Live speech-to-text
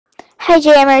Hi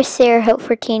Jammers, Sarah Hope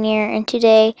 14 here, and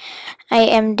today I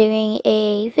am doing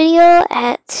a video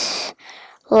at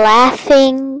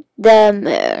Laughing the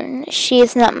Moon.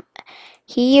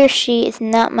 He or she is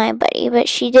not my buddy, but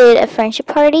she did a friendship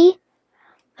party,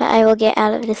 but I will get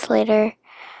out of this later.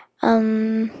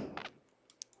 So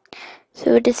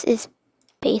this is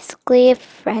basically a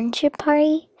friendship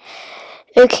party.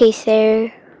 Okay, so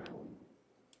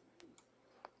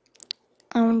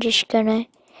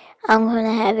I'm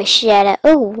gonna have a shout out.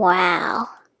 Oh wow.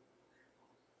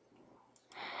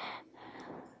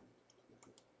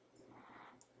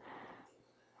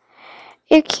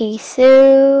 Okay,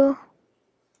 so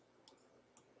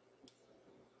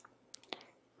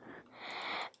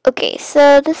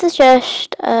this is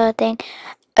just a thing.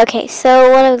 Okay,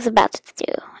 so what I was about to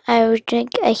do, I would make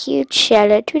a huge shout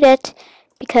out to that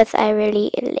because I really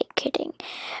like kidding.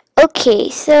 Okay,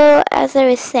 so as I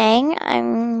was saying,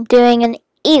 I'm doing an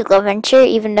eagle venture,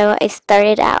 even though I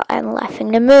started out on Laughing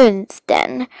the Moon's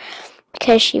den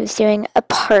because she was doing a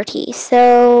party.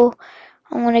 So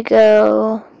I'm gonna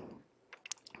go.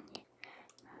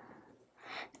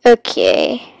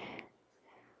 Okay.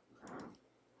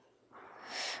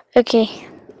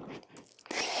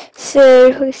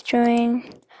 So who's join?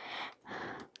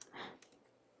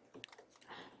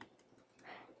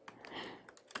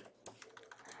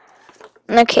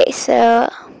 Okay, so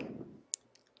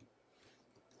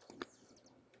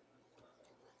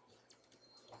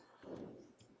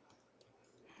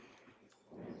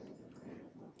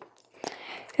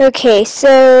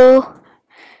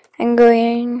I'm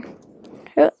going.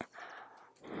 Oh.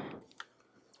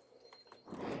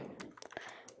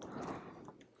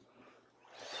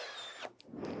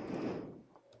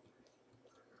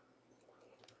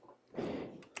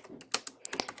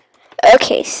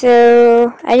 Okay,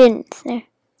 so I didn't.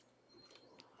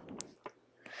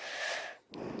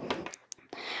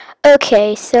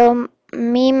 Okay, so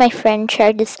me and my friend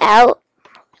tried this out.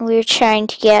 We were trying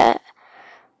to get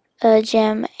a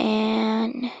gem,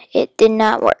 and it did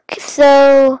not work.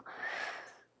 So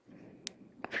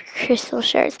crystal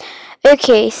shards.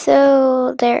 Okay,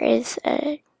 so there is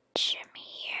a gem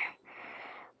here.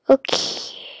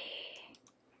 Okay,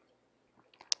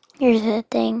 here's the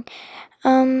thing.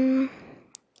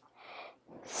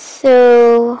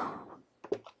 So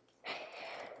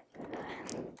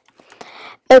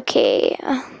okay.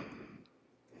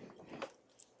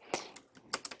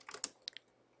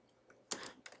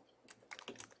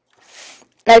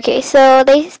 Okay, so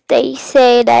they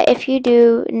say that if you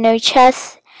do no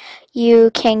chest, you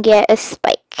can get a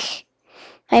spike.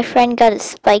 My friend got a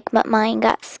spike, but mine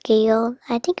got scaled.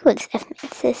 I think it was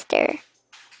F-Man's sister.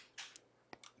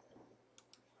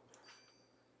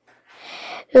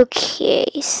 Okay,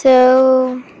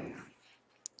 so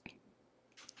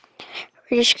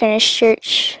we're just gonna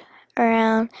search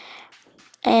around,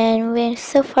 and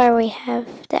so far we have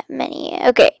that many.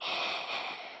 Okay,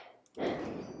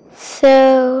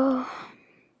 so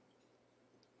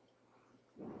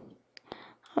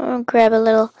I'm gonna grab a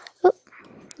little. Oh,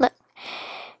 look.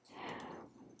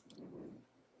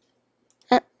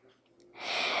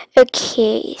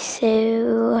 Okay,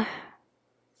 so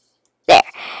there.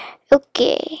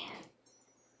 Okay.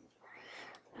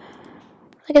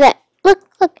 Look at that. Look,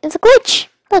 it's a glitch.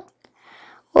 Look.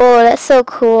 Oh, that's so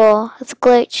cool. It's a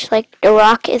glitch. Like the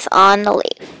rock is on the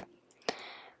leaf.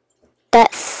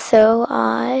 That's so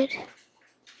odd.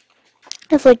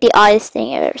 That's like the oddest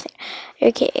thing I've ever seen.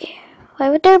 Okay. Why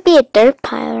would there be a dirt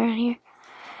pile around here?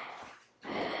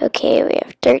 Okay, we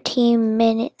have 13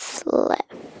 minutes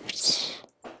left.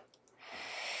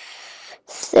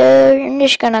 So I'm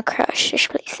just gonna crush this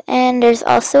place. And there's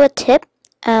also a tip.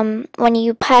 When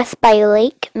you pass by a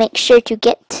lake, make sure to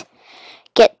get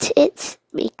it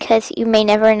because you may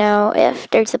never know if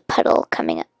there's a puddle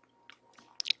coming up.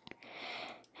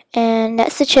 And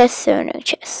that's the chest, so no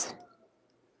chest.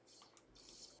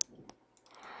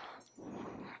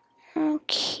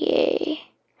 Okay.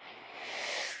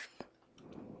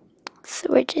 So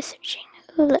we're just searching.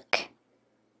 Oh, look.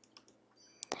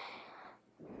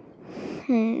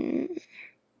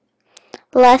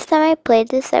 Last time I played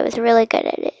this, I was really good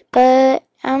at it, but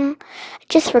I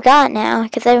just forgot now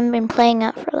because I haven't been playing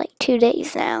it for like 2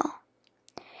 days now.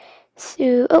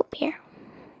 So, oh, here.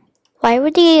 Why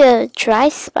would the dry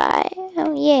spot?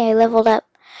 Oh yeah, I leveled up.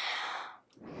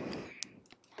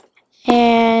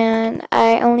 And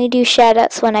I only do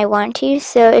shoutouts when I want to,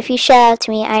 so if you shout out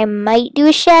to me, I might do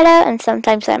a shoutout, and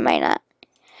sometimes I might not.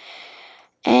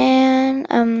 And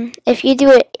if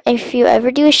you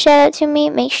ever do a shout out to me,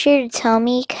 make sure to tell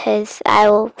me because I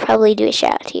will probably do a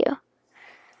shout out to you.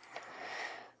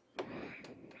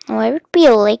 Why would be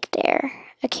a lake there?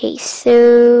 Okay,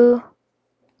 so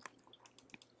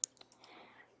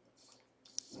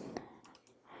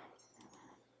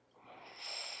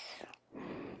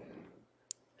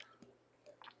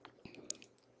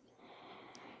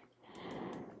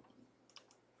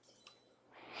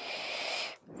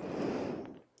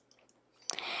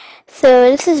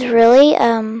this is really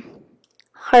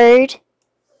hard.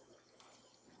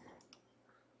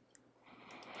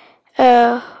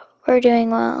 We're doing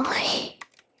well.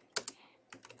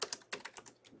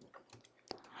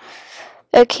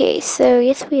 Okay, so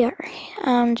yes we are.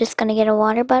 I'm just gonna get a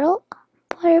water bottle.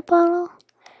 Water bottle.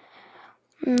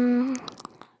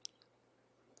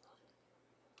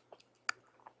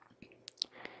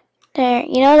 There,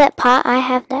 you know that pot? I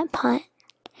have that pot.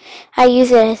 I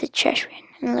use it as a trash bin.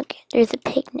 And look, there's a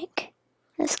picnic.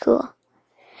 That's cool.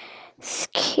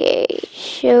 Okay,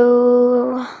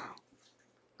 so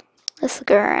let's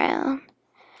look around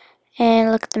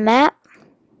and look at the map.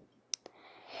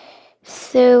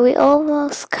 So we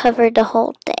almost covered the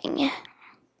whole thing.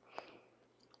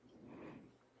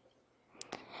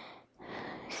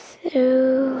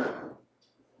 So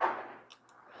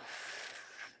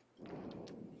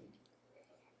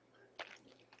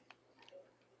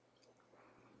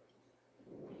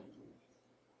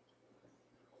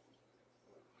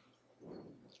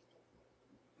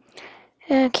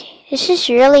okay, this is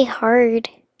really hard.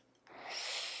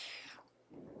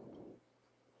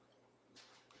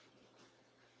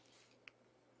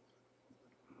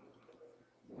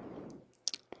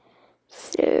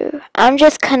 So I'm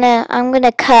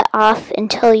gonna cut off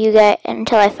until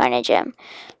I find a gem.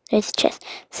 There's a chest.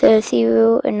 So see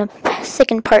you in the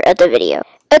second part of the video.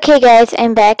 Okay guys,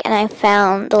 I'm back and I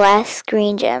found the last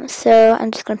green gem. So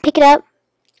I'm just gonna pick it up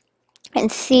and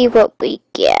see what we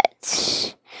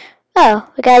get.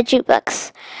 Oh, we got a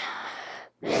jukebox.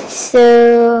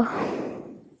 So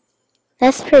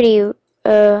that's pretty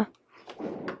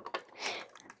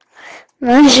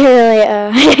not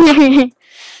really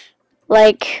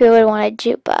like who would want a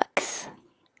jukebox.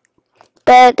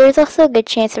 But there's also a good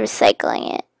chance of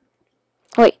recycling it.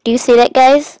 Wait, do you see that,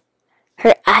 guys?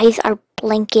 Her eyes are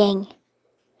blinking.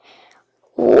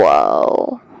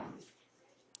 Whoa.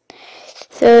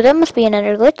 So that must be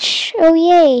another glitch. Oh,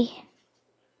 yay.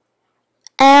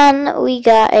 And we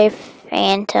got a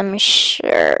phantom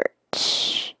shirt.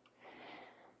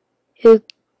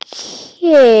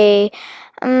 Okay.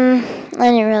 I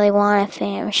didn't really want a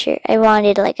phantom shirt. I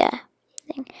wanted like a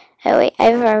thing. Oh, wait,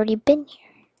 I've already been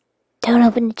here. Don't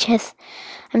open the chest.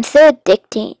 I'm so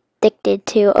addicted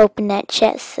to open that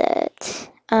chest that,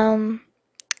 I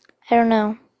don't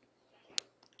know.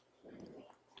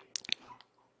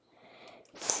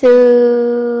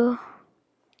 So,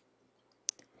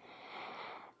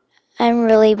 I'm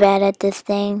really bad at this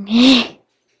thing.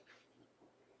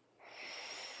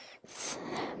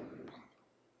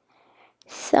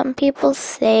 Some people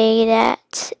say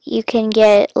that you can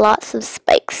get lots of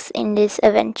spikes in this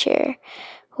adventure.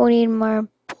 We need more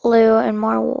blue and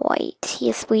more white.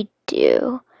 Yes, we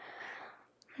do.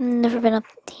 Never been up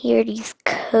here, these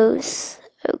coasts.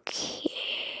 Okay.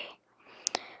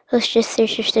 Let's just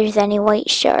search if there's any white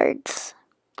shards.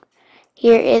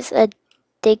 Here is a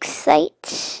dig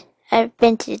site. I've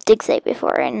been to the dig site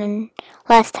before, and then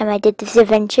last time I did this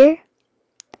adventure.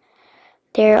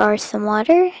 There are some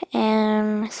water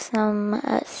and some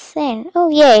sand. Oh,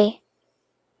 yay.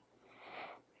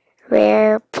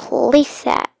 Rare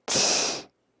playset.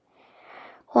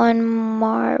 One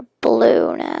more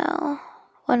blue now.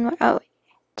 One more. Oh,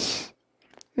 wait.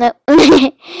 Nope.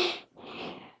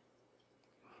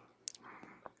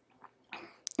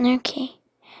 Okay.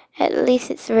 At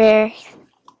least it's rare.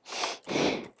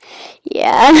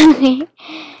 Yeah.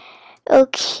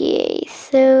 Okay,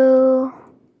 so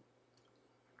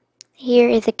here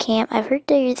is a camp. I've heard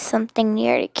there is something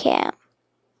near the camp.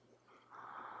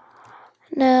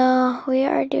 No, we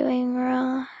are doing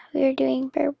wrong. We are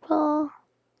doing purple.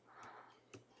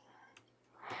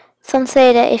 Some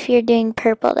say that if you're doing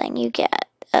purple, then you get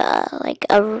like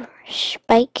a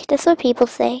spike. That's what people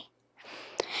say.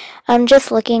 I'm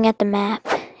just looking at the map.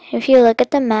 If you look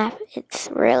at the map, it's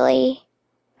really,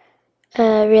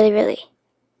 really.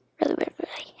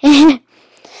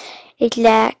 It's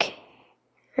like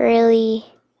really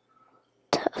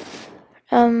tough.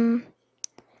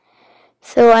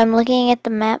 So I'm looking at the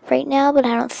map right now, but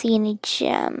I don't see any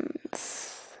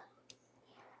gems.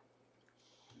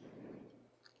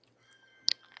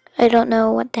 I don't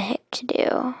know what the heck to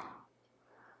do.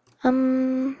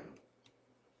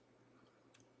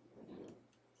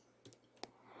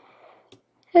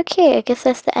 Okay, I guess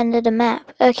that's the end of the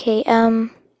map. Okay,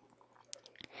 I'm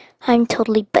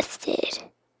totally busted.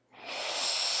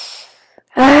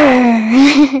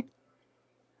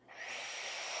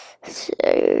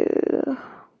 So,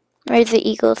 where's the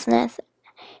eagle's nest?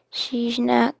 She's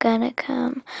not gonna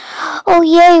come. Oh,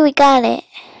 yay, we got it.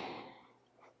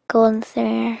 Golden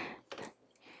there.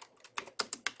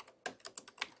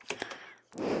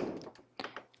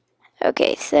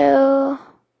 Okay, so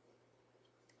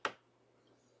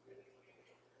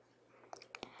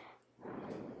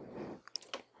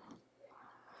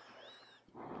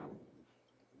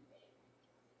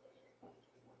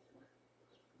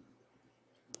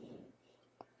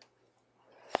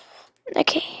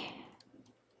okay.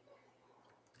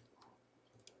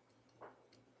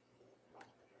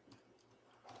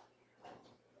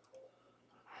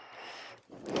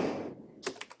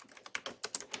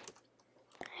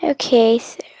 Okay,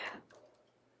 so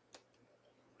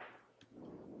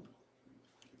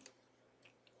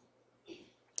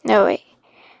no wait.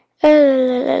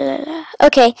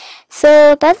 Okay,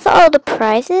 so that's all the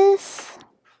prizes.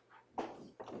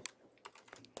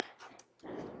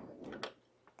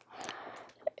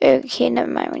 Okay, never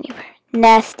mind. When you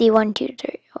nasty 1 2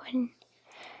 3 1.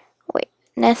 Wait,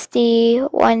 nasty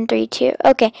 1 3 2.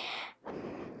 Okay,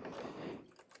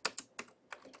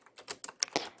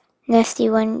 nasty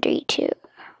 1 3 2.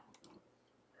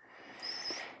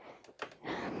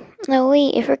 No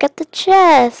wait, I forgot the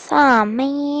chest. Aw,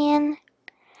 man.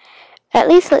 At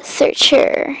least let's search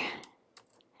her.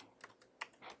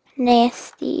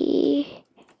 Nasty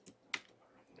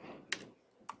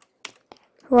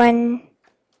 1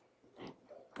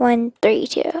 1 3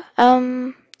 2.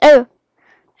 Oh, I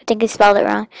think I spelled it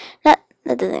wrong. That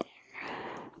doesn't.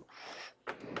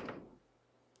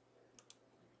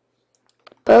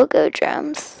 Bogo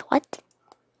drums. What?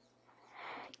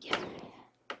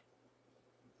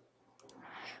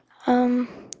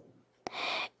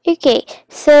 Okay,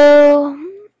 so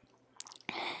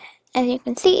as you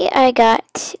can see, I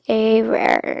got a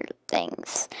rare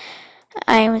things.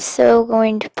 I'm so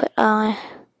going to put on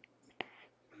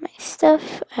my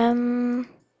stuff.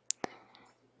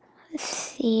 Let's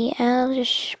see, I'll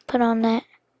just put on that.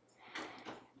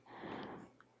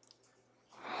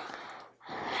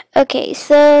 Okay,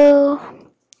 so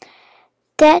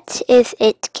that is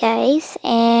it, guys,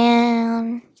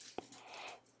 and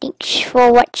thanks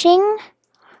for watching.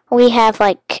 We have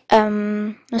like,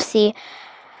 let's see,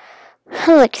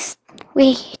 look,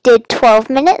 we did 12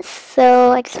 minutes,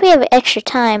 so I guess we have extra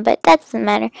time, but that doesn't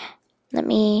matter. Let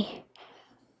me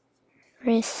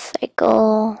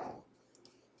recycle.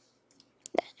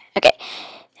 Okay,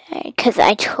 because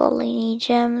I totally need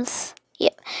gems.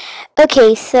 Yep.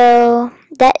 Okay, so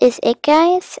that is it,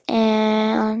 guys,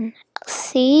 and I'll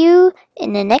see you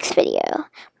in the next video.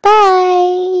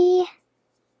 Bye!